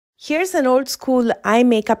Here's an old school eye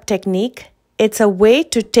makeup technique. It's a way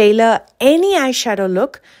to tailor any eyeshadow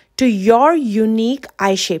look to your unique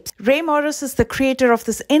eye shapes. Rae Morris is the creator of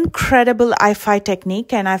this incredible eye-fi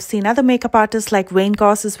technique, and I've seen other makeup artists like Wayne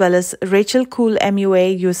Goss as well as Rachel Cool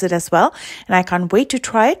MUA use it as well, and I can't wait to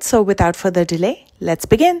try it. So without further delay, let's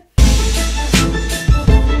begin.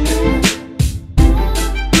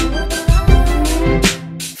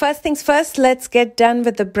 First things first, let's get done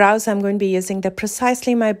with the brows. I'm going to be using the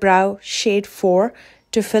Precisely My Brow shade 4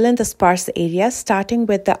 to fill in the sparse areas, starting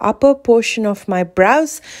with the upper portion of my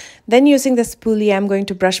brows. Then using the spoolie, I'm going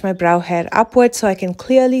to brush my brow hair upwards so I can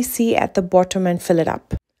clearly see at the bottom and fill it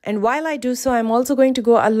up. And while I do so, I'm also going to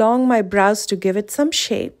go along my brows to give it some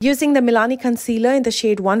shape. Using the Milani concealer in the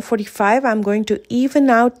shade 145, I'm going to even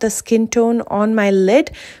out the skin tone on my lid,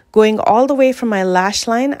 going all the way from my lash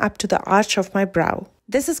line up to the arch of my brow.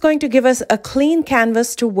 This is going to give us a clean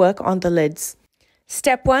canvas to work on the lids.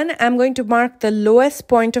 Step 1, I'm going to mark the lowest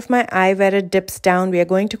point of my eye where it dips down. We are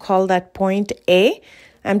going to call that point A.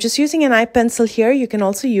 I'm just using an eye pencil here. You can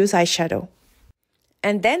also use eyeshadow.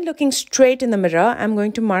 And then looking straight in the mirror, I'm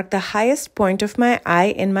going to mark the highest point of my eye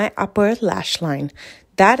in my upper lash line.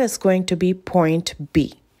 That is going to be point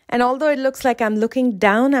B. And although it looks like I'm looking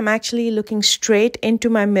down, I'm actually looking straight into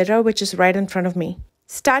my mirror, which is right in front of me.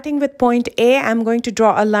 Starting with point A, I'm going to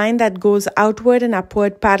draw a line that goes outward and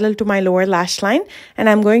upward parallel to my lower lash line. And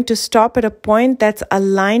I'm going to stop at a point that's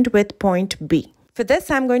aligned with point B. For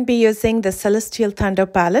this, I'm going to be using the Celestial Thunder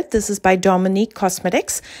palette. This is by Dominique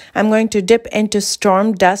Cosmetics. I'm going to dip into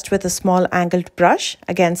Storm Dust with a small angled brush.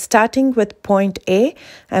 Again, starting with point A,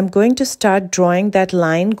 I'm going to start drawing that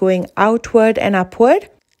line going outward and upward.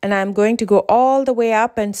 And I'm going to go all the way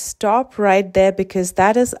up and stop right there because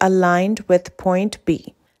that is aligned with point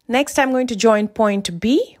B. Next, I'm going to join point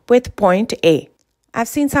B with point A. I've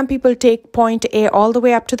seen some people take point A all the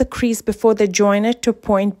way up to the crease before they join it to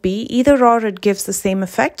point B. Either or, it gives the same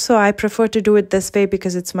effect. So I prefer to do it this way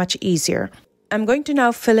because it's much easier. I'm going to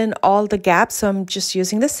now fill in all the gaps, so I'm just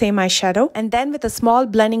using the same eyeshadow. And then with a small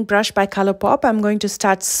blending brush by Colourpop, I'm going to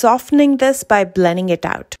start softening this by blending it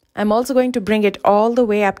out. I'm also going to bring it all the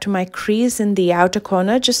way up to my crease in the outer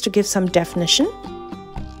corner just to give some definition.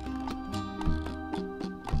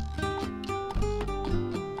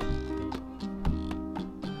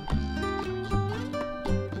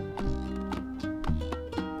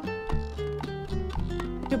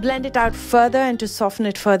 To blend it out further and to soften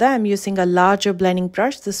it further, I'm using a larger blending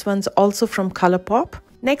brush. This one's also from Colourpop.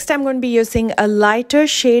 Next, I'm going to be using a lighter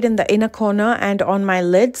shade in the inner corner, and on my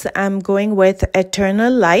lids, I'm going with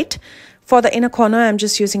Eternal Light. For the inner corner, I'm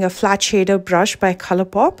just using a flat shader brush by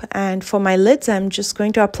Colourpop, and for my lids, I'm just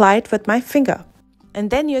going to apply it with my finger.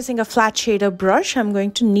 And then using a flat shader brush, I'm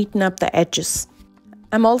going to neaten up the edges.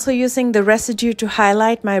 I'm also using the residue to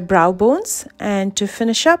highlight my brow bones, and to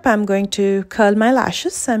finish up, I'm going to curl my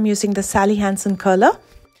lashes. I'm using the Sally Hansen curler.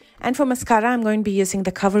 And for mascara, I'm going to be using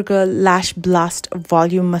the CoverGirl Lash Blast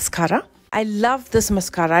Volume Mascara. I love this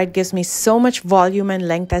mascara. It gives me so much volume and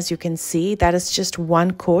length, as you can see. That is just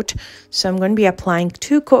one coat. So I'm going to be applying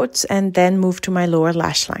 2 coats and then move to my lower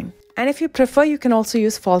lash line. And if you prefer, you can also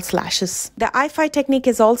use false lashes. The eye-fi technique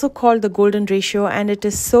is also called the golden ratio, and it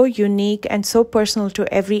is so unique and so personal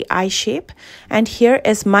to every eye shape. And here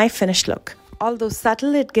is my finished look. Although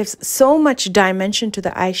subtle, it gives so much dimension to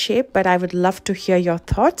the eye shape, but I would love to hear your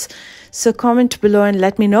thoughts. So comment below and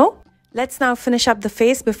let me know. Let's now finish up the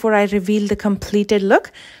face before I reveal the completed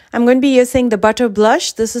look. I'm going to be using the Butter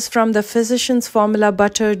Blush. This is from the Physicians Formula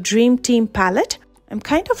Butter Dream Team palette. I'm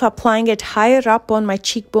kind of applying it higher up on my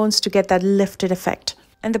cheekbones to get that lifted effect.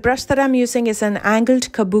 And the brush that I'm using is an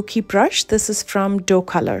angled kabuki brush. This is from Doe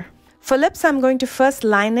Color. For lips, I'm going to first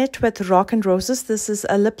line it with Rock and Roses. This is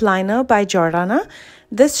a lip liner by Jordana.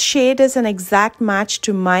 This shade is an exact match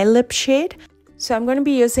to my lip shade. So I'm going to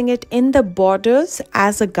be using it in the borders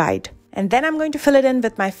as a guide. And then I'm going to fill it in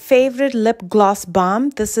with my favorite lip gloss balm.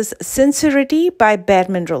 This is Sincerity by Bare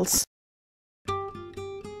Minerals.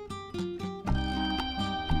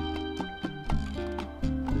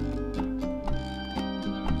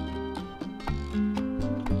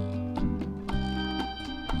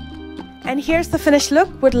 And here's the finished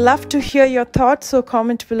look. Would love to hear your thoughts, so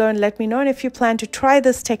comment below and let me know. And if you plan to try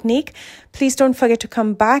this technique, please don't forget to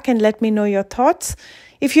come back and let me know your thoughts.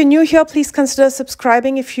 If you're new here, please consider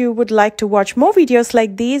subscribing if you would like to watch more videos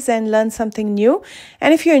like these and learn something new.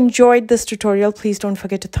 And if you enjoyed this tutorial, please don't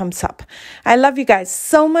forget to thumbs up. I love you guys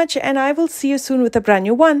so much, and I will see you soon with a brand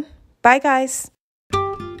new one. Bye guys.